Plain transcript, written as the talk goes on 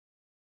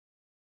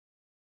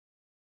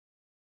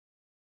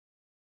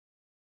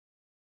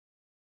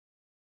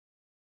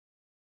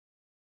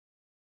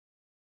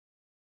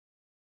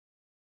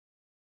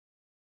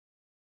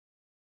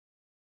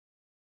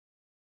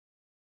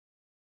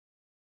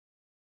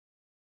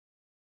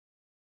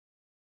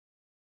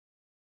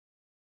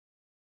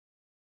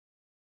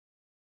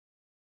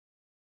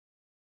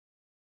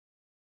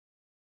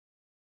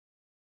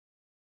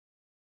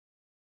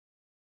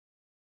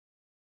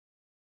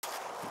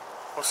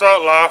What's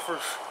up,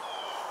 lifers?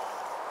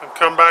 And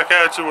come back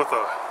at you with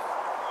a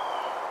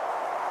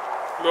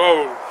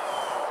little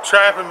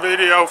trapping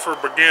video for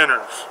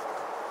beginners.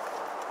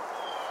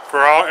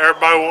 For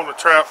everybody wanting to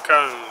trap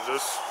coons.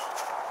 This is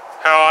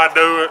how I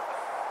do it.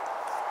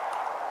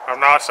 I'm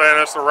not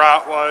saying it's the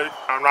right way.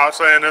 I'm not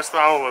saying it's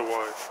the only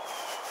way.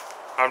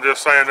 I'm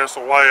just saying it's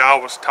the way I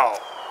was taught.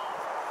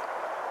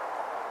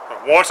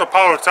 Once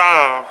upon a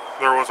time,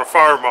 there was a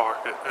fur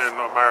market in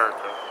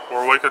America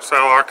where we could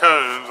sell our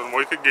coons, and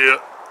we could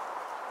get,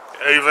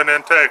 even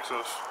in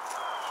Texas,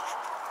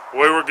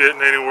 we were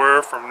getting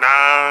anywhere from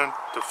 $9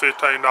 to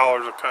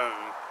 $15 a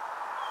coon.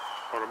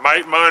 Well, to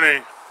make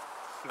money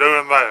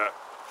doing that,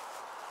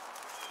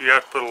 you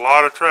have to put a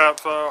lot of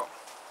traps out,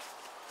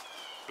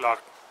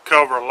 like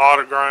cover a lot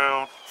of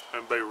ground,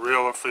 and be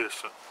real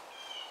efficient.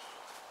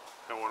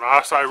 And when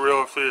I say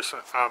real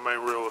efficient, I mean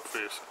real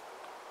efficient.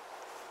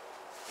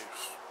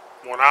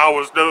 When I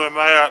was doing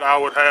that, I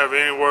would have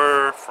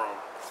anywhere from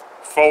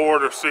 4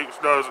 to 6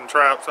 dozen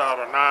traps out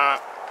a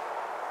night.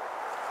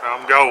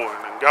 I'm going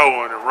and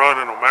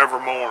running them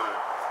every morning.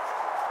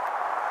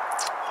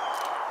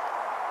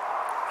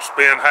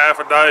 Spend half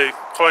a day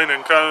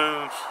cleaning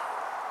coons,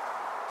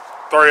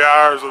 3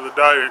 hours of the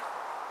day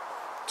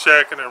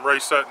checking and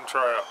resetting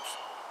traps.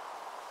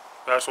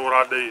 That's what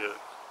I did.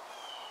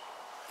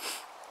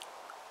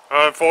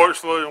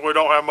 Unfortunately, we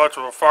don't have much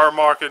of a fur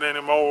market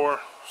anymore.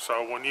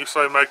 So when you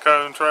say make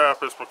coon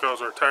trap, it's because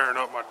they're tearing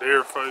up my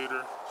deer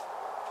feeder.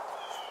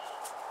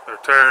 They're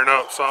tearing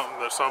up something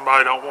that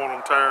somebody don't want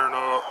them tearing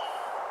up.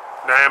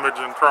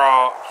 Damaging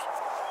crops,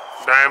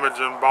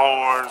 damaging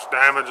barns,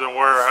 damaging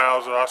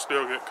warehouses. I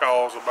still get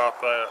calls about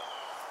that.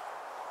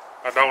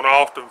 I don't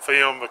often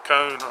film the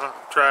coon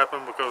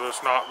trapping because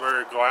it's not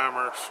very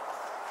glamorous.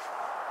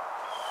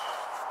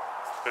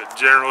 It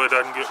generally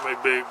doesn't get me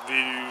big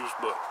views,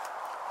 but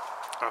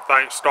I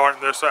think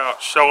starting this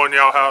out, showing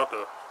y'all how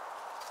to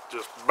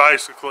just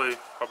basically,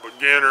 a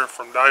beginner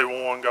from day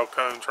one, go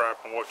coon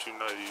trapping what you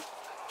need.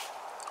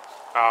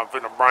 I'm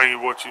finna bring you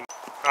what you need.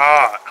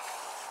 Alright,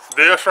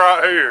 this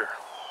right here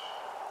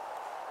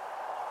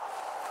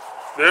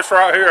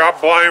I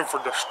blame for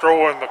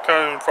destroying the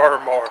coon fur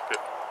market.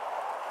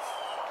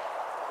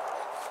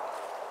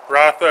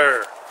 Right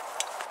there.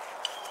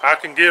 I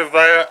can give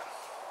that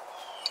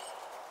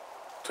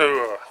to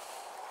a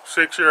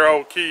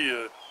 6-year-old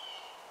kid.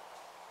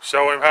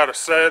 Show him how to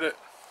set it.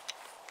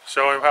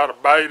 Show him how to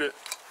bait it,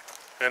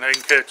 and he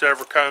can catch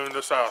every coon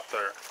that's out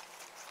there.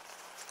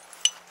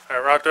 That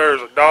right there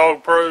is a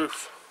dog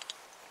proof.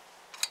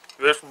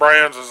 This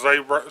brand's a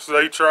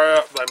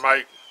Z-Trap.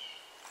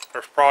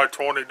 There's probably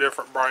 20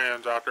 different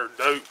brands out there.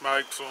 Duke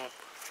makes them.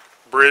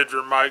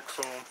 Bridger makes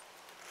them.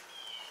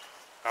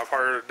 I've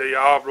heard of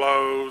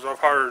Diablos. I've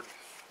heard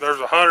there's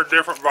 100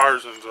 different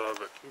versions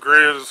of it.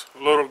 Grizz,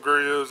 little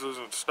Grizzes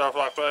and stuff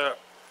like that.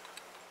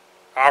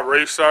 I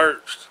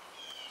researched.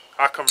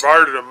 I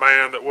converted a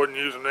man that wasn't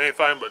using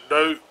anything but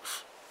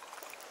Dukes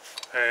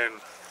and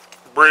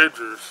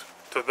Bridgers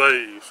to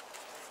these.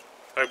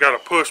 They've got a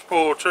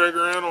push-pull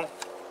trigger in them.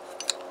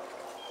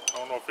 I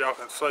don't know if y'all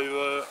can see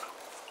that.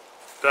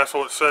 That's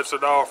what sets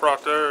it off right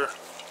there.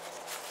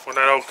 When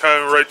that old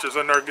coon reaches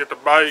in there to get the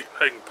bait,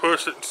 he can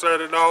push it and set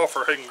it off,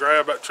 or he can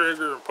grab that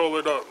trigger and pull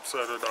it up and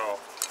set it off.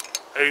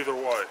 Either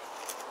way.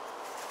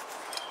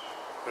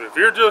 But if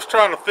you're just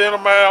trying to thin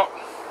them out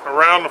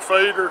around the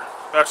feeder,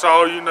 that's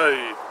all you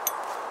need.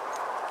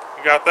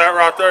 You got that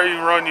right there. You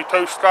can run your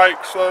 2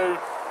 stakes through,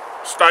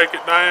 stake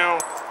it down,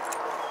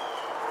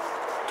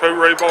 2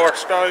 rebar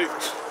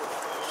stakes.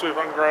 See if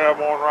I can grab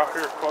one right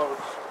here close.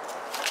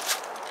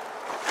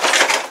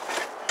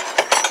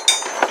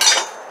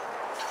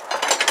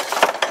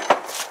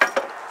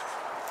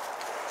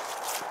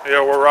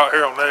 Yeah, we're right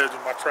here on the edge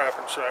of my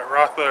trapping shack,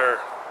 right there.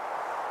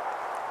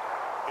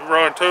 You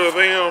run 2 of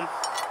them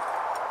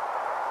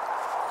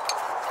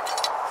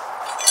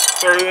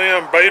through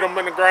them, beat them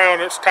in the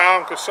ground. It's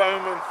time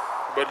consuming,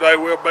 but they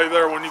will be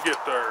there when you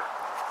get there.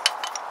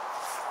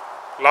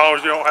 As long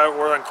as you don't have it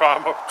where they can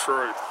climb up a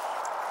tree.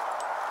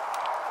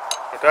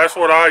 But that's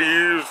what I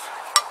used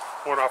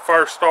when I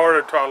first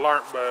started till I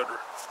learned better.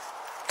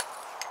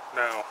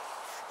 Now,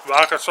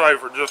 like I say,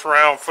 for just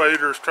round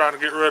feeders, trying to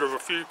get rid of a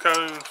few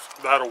coons,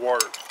 that'll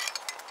work.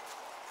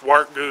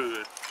 Work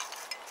good.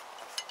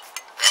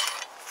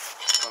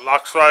 But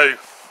like I say,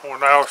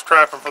 when I was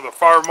trapping for the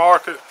fur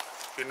market,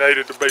 you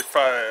needed to be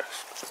fast.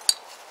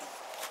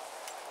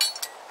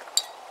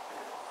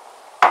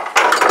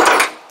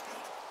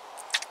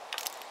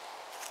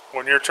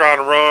 When you're trying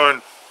to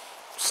run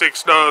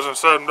 6 dozen,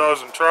 7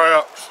 dozen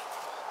traps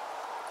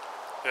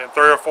in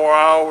 3 or 4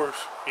 hours,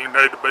 you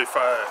need to be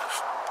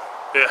fast.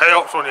 It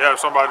helps when you have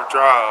somebody to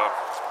drive.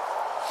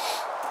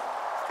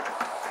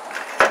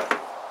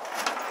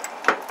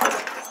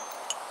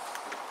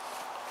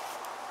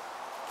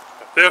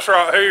 This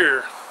right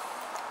here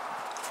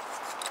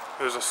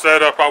is a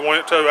setup I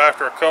went to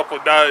after a couple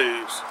of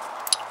days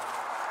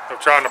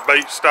of trying to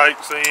beat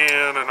stakes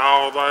in and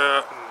all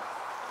that and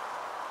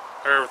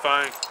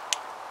everything.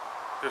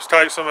 Just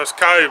take some of this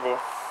cable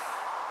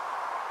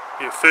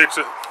You fix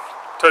it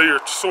to your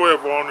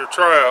swivel on your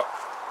trap.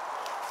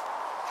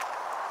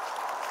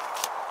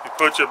 You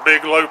put your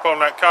big loop on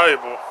that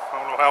cable. I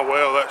don't know how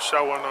well that's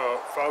showing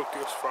up.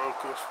 Focus,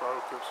 focus,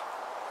 focus.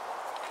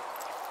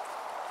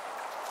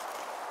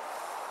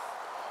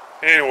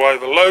 Anyway,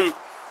 the loop,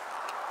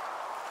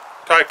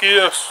 take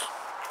this,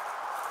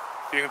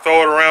 you can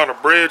throw it around a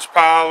bridge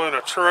piling, a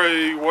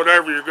tree,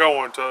 whatever you're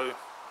going to.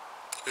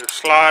 Just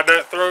slide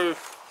that through,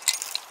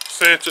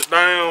 cinch it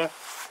down.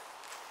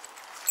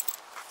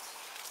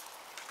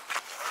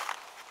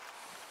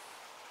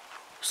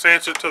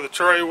 Cinch it to the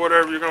tree,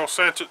 whatever you're going to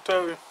cinch it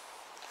to.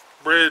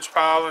 Bridge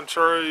piling,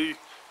 tree,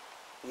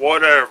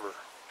 whatever.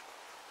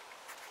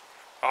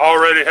 I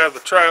already have the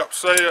trap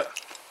set,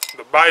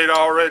 the bait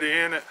already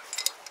in it.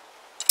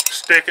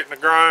 Stick it in the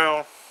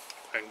ground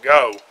and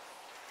go.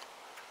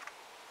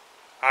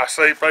 I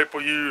see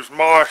people use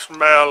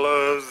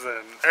marshmallows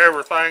and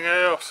everything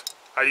else.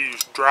 I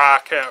use dry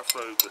cat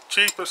food, the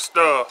cheapest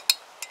stuff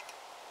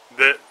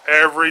that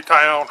every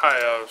town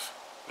has.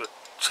 The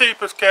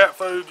cheapest cat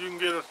food you can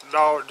get at the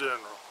Dollar General.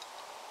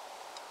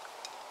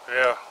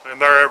 Yeah,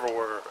 and they're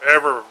everywhere.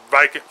 Every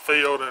vacant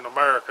field in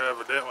America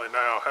evidently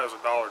now has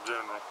a Dollar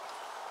General.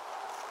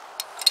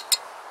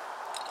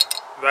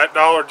 That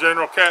Dollar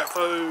General cat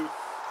food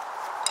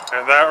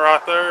and that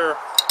right there,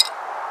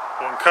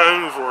 when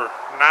coons were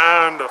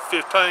 $9 to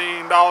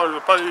 $15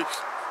 a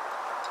piece,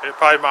 it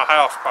paid my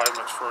house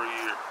payments for a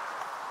year.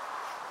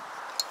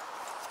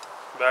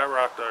 That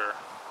right there.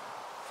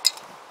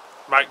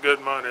 Make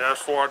good money. That's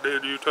before I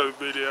did YouTube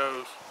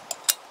videos.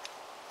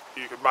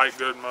 You could make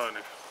good money.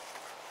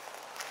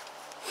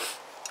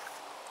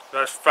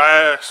 That's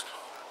fast.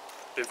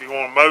 If you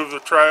want to move the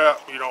trap,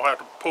 you don't have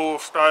to pull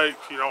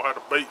stakes. You don't have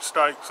to beat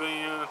stakes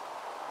in.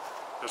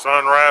 Just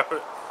unwrap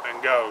it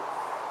and go.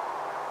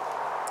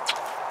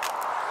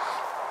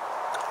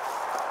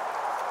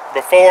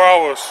 Before I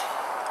was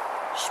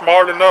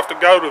smart enough to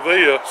go to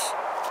this,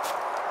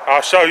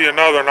 I'll show you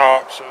another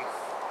option.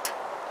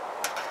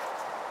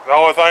 The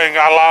only thing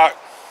I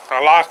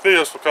like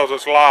this because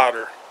it's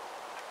lighter.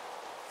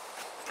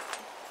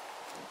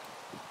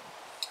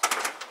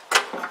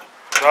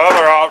 The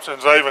other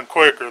option's even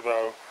quicker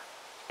though.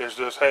 It's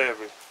just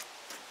heavy.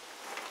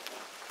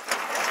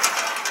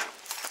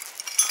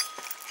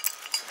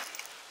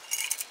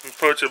 You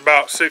put your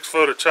about 6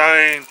 foot of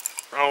chain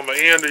on the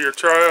end of your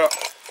trap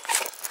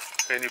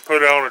and you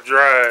put it on a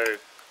drag.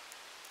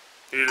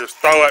 You just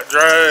throw that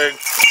drag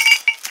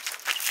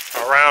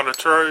around the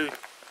tree,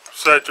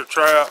 set your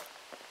trap,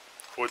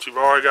 which you've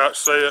already got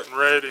set and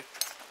ready,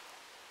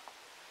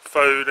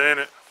 food in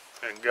it,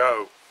 and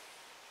go.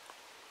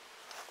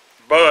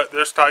 But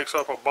this takes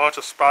up a bunch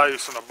of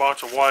space and a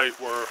bunch of weight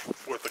where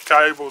with the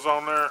cables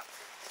on there,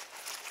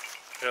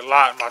 it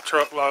lightened my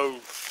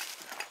truckload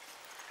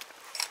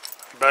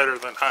better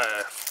than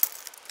half.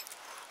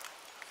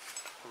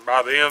 And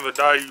by the end of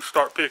the day, you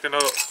start picking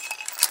up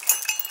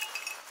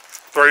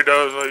 3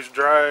 dozen of these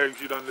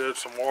drags, you done did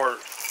some work.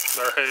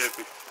 They're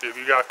heavy. If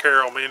you got to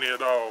carry them any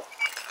at all,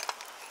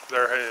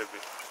 they're heavy.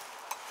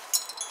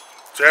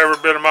 Whichever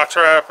bit of my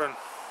trapping,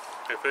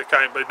 if it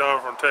can't be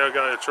done from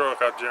tailgate of the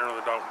truck, I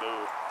generally don't do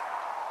it.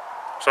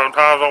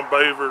 Sometimes on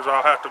beavers,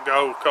 I'll have to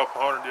go a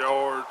couple 100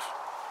 yards.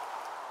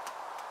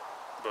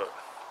 But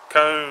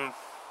coon,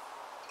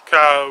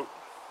 coyote,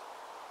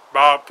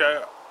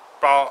 bobcat,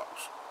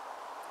 fox,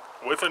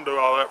 we can do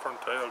all that from the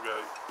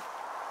tailgate.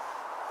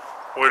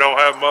 We don't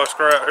have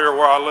muskrat here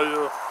where I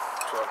live,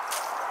 so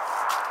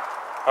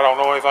I don't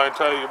know anything to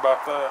tell you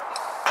about that.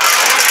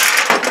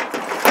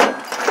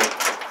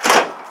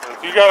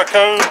 If you got a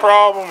coon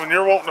problem and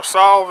you're wanting to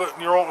solve it,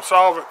 and you're wanting to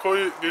solve it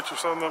quick, get you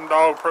some of them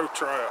dog-proof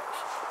traps.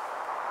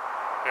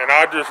 And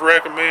I just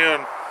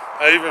recommend,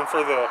 even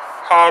for the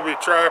hobby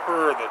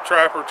trapper or the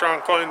trapper trying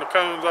to clean the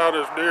coons out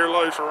of his deer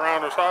lace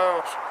around his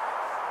house,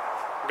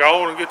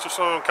 go on and get you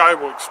some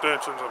cable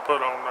extensions and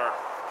put on there.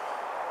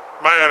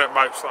 Man, it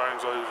makes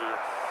things easier.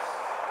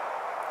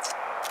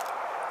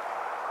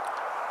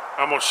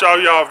 I'm going to show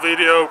y'all a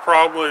video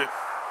probably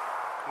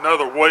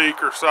another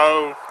week or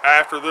so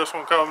after this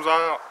one comes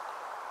out,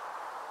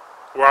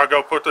 where I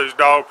go put these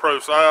dog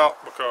proofs out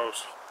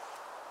because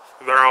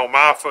they're on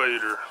my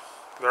feeder.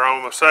 They're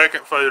on the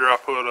second feeder I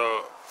put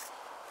up.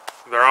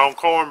 They're on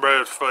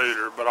Cornbread's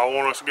feeder, but I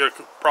want us to get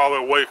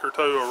probably a week or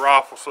two of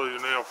rifle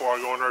season in before I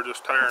go in there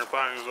just tearing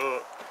things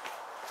up,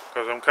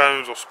 because them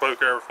coons will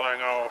spook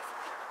everything off.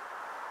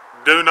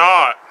 Do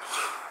not,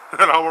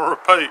 and I'm going to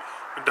repeat,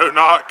 do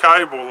not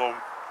cable them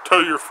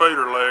to your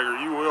feeder leg or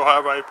you will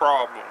have a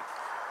problem.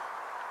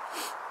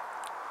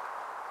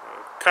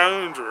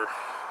 Coons are,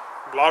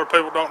 a lot of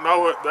people don't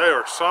know it, they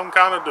are some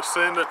kind of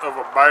descendant of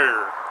a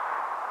bear.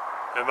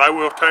 And they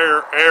will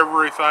tear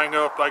everything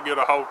up they get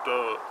a hold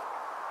of.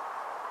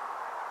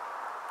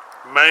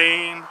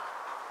 Mean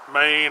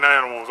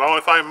animals. The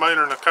only thing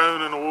meaner than a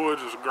coon in the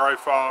woods is a gray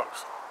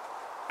fox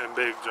and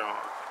Big John.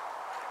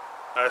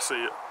 That's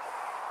it.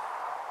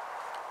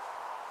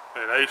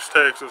 In East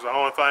Texas, the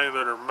only thing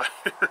that are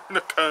meaner than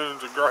the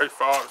coons are gray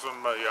fox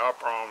and me, I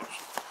promise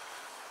you.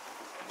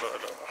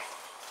 But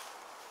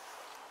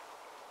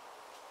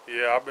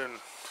Yeah,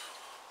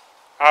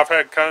 I've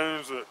had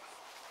coons that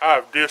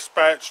I've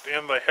dispatched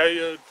in the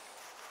head,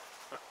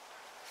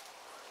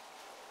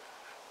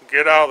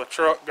 get out of the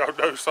truck, go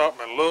do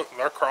something, and look, and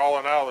they're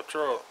crawling out of the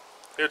truck.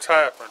 It's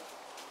happened.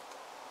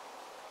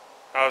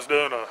 I was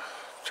doing a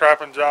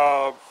trapping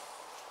job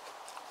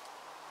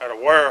at a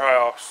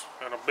warehouse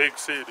in a big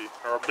city,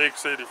 or a big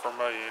city for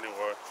me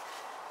anyway.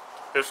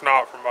 It's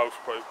not for most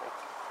people.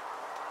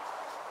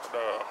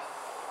 But,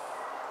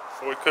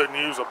 we couldn't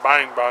use a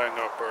bang bang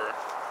up there.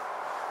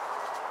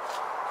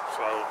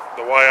 So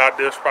the way I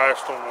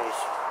dispatched them was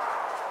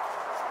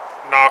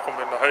knock them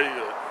in the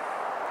head.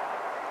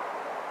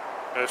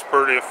 It's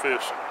pretty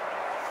efficient.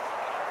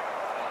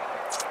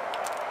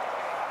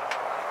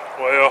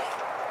 Well,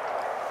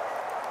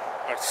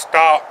 I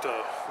stopped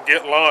to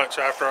get lunch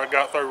after I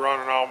got through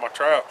running all my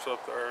traps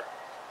up there.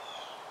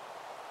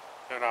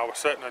 And I was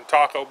sitting in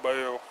Taco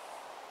Bell,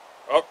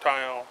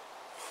 uptown.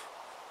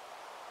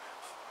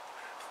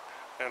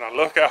 And I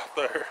look out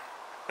there,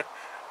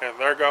 and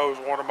there goes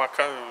one of my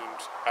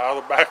coons out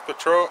of the back of the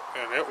truck,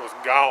 and it was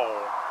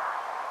gone.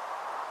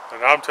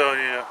 And I'm telling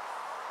you,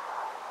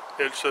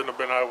 it shouldn't have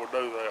been able to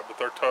do that, but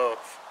they're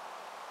tough,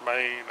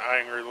 mean,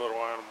 angry little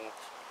animals.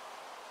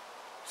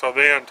 So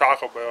then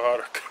Taco Bell had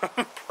a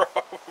coon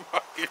problem,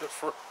 I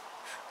guess,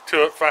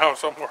 till it found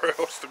somewhere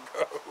else to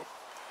go.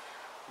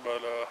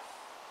 But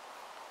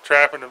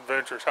trapping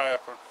adventures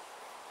happen.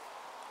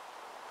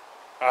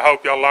 I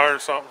hope y'all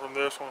learned something from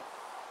this one.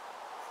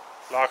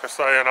 Like I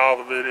say in all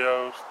the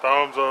videos,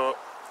 thumbs up,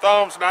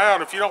 thumbs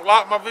down. If you don't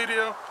like my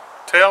video,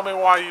 tell me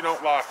why you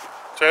don't like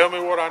it. Tell me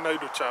what I need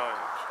to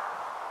change.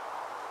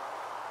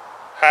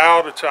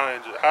 How to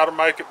change it, how to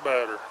make it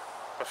better.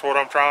 That's what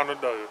I'm trying to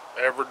do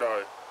every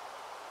day.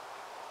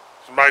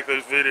 To make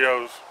these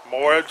videos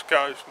more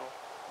educational,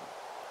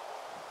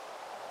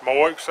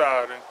 more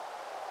exciting.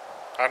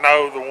 I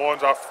know the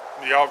ones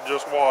y'all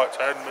just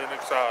watched hadn't been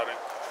exciting,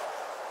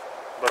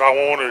 but I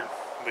wanted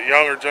the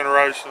younger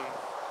generation,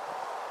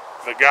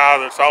 the guy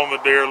that's on the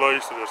deer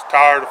lease that is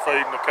tired of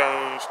feeding the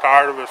coons,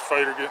 tired of his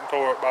feeder getting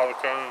tore up by the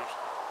coons,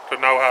 to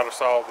know how to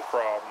solve the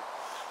problem.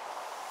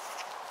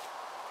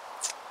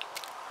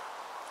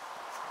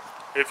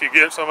 If you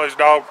get some of these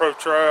dog-proof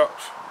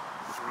traps,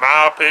 in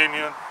my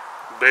opinion,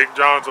 Big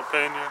John's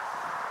opinion,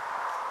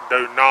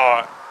 do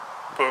not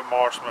put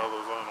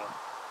marshmallows in them.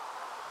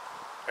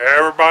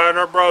 Everybody and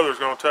their brother's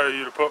going to tell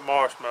you to put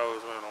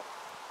marshmallows in them.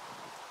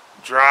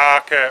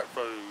 Dry cat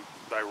food.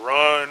 They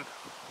run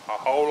a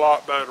whole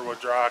lot better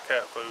with dry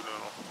cat food in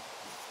them.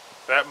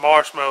 That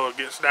marshmallow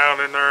gets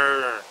down in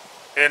there.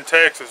 In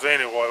Texas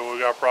anyway, we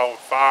got a problem with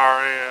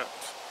fire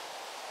ants.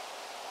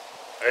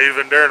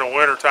 Even during the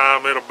winter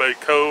time, it'll be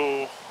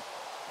cool.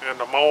 In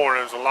the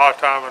mornings, a lot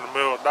of time in the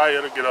middle of the day,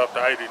 it'll get up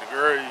to 80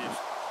 degrees.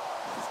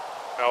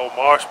 The old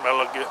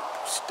marshmallow get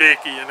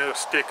sticky and it'll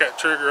stick that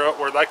trigger up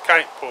where they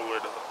can't pull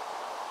it up.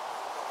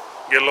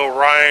 Get a little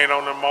rain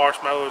on them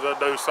marshmallows, they'll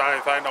do the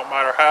same thing, no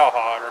matter how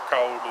hot or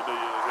cold it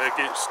is. They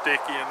get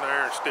sticky in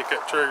there and stick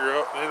that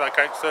trigger up, and then they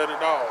can't set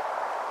it off.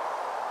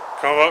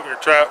 Come up and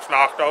your trap's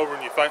knocked over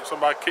and you think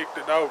somebody kicked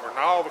it over. And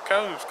all the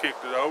coons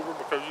kicked it over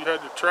because you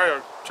had the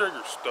trigger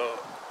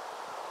stuck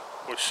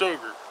with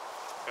sugar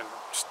and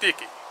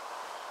sticky.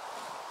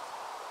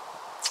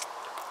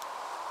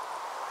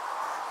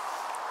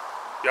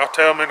 Y'all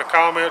tell me in the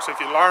comments if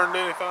you learned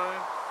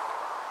anything.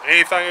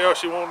 Anything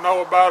else you want to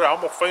know about it,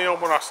 I'm going to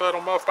film when I set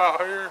them up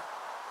out here.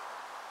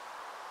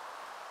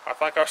 I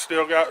think I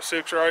still got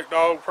 6 or 8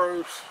 dog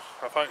proofs.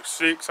 I think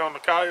 6 on the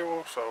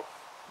cable, so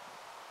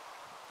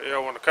yeah,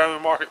 when the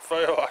coon market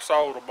fell, I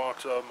sold a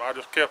bunch of them. I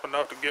just kept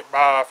enough to get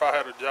by if I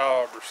had a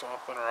job or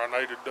something, or I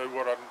needed to do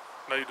what I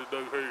need to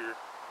do here.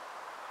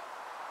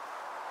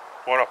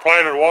 When I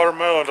planted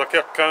watermelons, I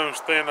kept the coons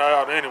thinned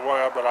out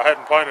anyway, but I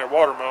hadn't planted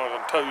watermelons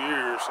in 2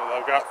 years, so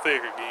they've got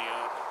thick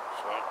again.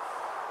 So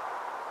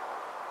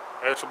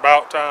it's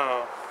about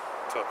time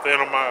to thin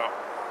them out.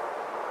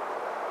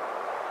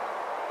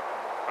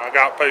 I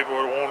got people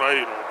that want to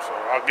eat them, so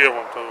I'll give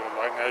them to them.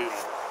 They can eat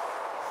them.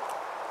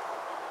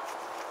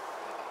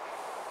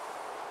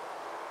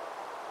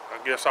 I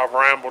guess I've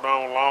rambled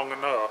on long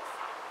enough.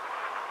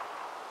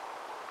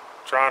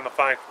 Trying to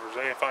think if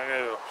there's anything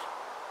else.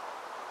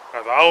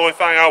 Now, the only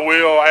thing I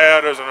will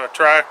add as an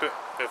attractant,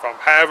 if I'm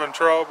having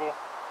trouble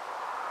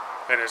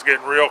and it's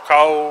getting real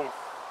cold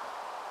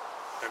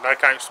and they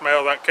can't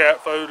smell that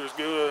cat food as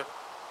good,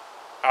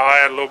 I'll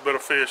add a little bit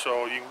of fish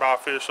oil. You can buy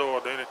fish oil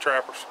at any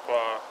Trapper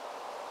Supply.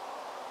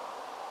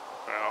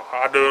 Now,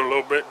 I do it a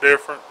little bit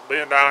different.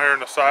 Being down here in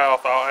the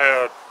south, I'll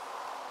add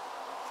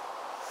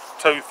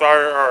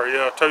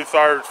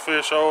 2/3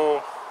 fish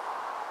oil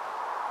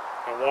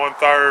and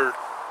 1/3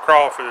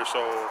 crawfish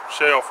oil,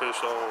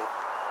 shellfish oil.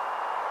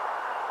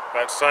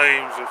 That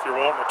seems, if you're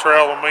wanting to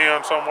trail them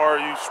in somewhere,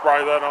 you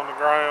spray that on the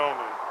ground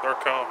and they're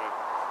coming.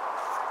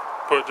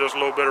 Put just a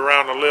little bit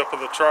around the lip of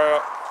the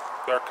trap,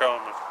 they're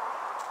coming.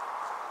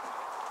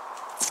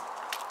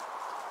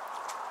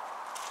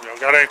 If y'all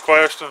got any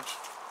questions,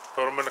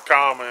 put them in the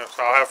comments.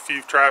 I'll have a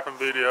few trapping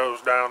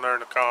videos down there in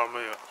the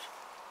comments.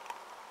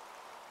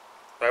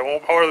 There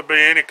won't hardly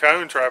be any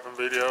coon trapping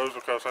videos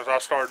because since I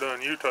started doing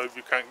YouTube,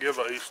 you can't give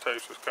a East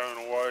Texas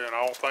coon away, and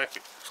I don't think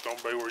it's going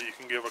to be where you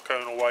can give a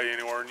coon away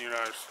anywhere in the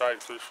United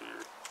States this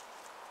year.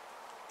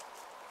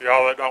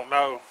 Y'all that don't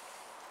know,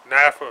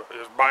 NAFA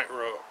is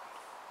bankrupt.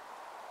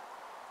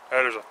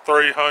 That is a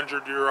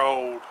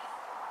 300-year-old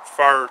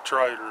fur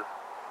trader.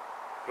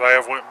 They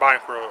have went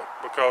bankrupt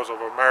because of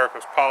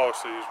America's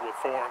policies with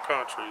foreign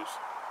countries.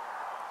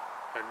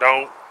 And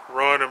don't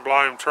run and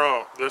blame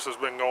Trump. This has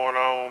been going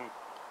on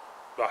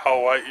the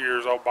whole 8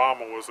 years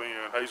Obama was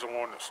in. He's the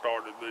one that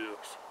started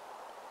this.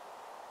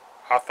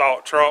 I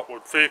thought Trump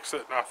would fix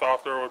it, and I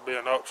thought there would be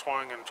an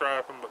upswing in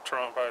trapping, but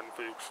Trump hadn't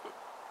fixed it.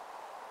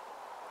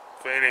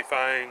 If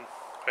anything,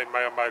 he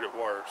may have made it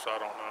worse. I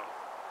don't know.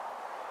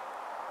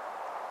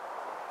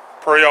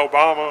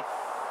 Pre-Obama,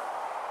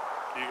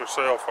 you could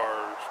sell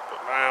furs,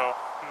 but now,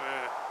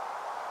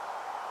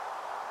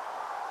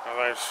 I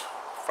think it's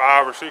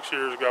 5 or 6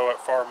 years ago that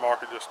fur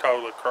market just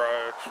totally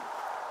crashed.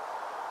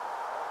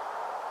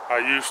 I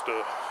used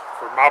to,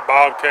 for my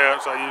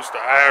bobcats, I used to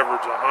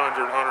average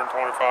 $100, $125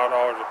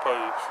 a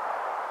piece.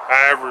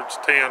 Average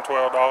 $10,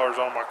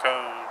 $12 on my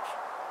coons.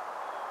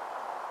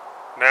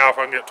 Now if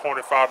I can get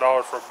 $25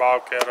 for a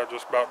bobcat, I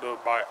just about do a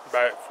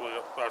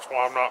backflip. That's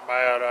why I'm not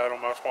mad at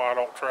them. That's why I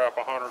don't trap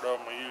 100 of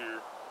them a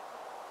year.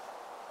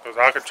 Because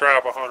I could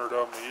trap 100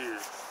 of them a year,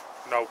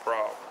 no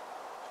problem.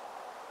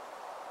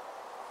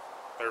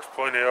 There's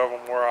plenty of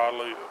them where I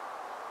live.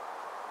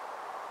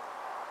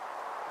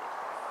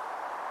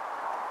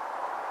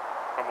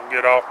 I'm going to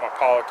get off my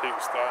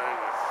politics thing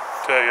and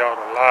tell y'all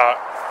to like,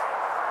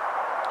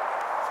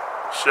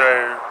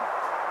 share,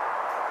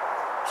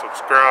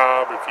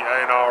 subscribe if you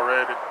ain't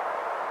already.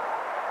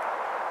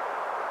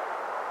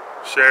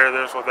 Share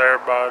this with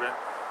everybody.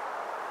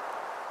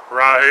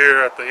 Right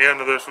here at the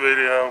end of this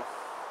video,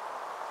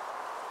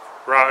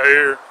 right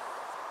here,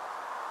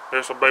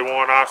 this will be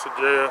one I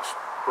suggest.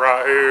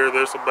 Right here,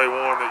 this will be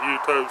one that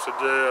YouTube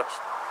suggests.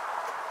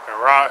 And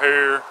right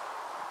here,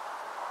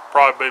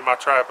 probably be my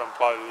trapping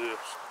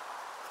playlist.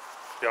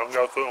 Y'all can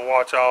go through and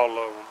watch all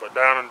of them. But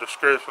down in the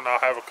description, I'll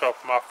have a couple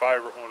of my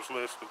favorite ones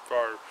listed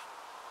first.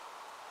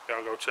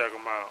 Y'all go check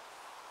them out.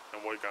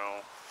 And we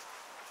gone.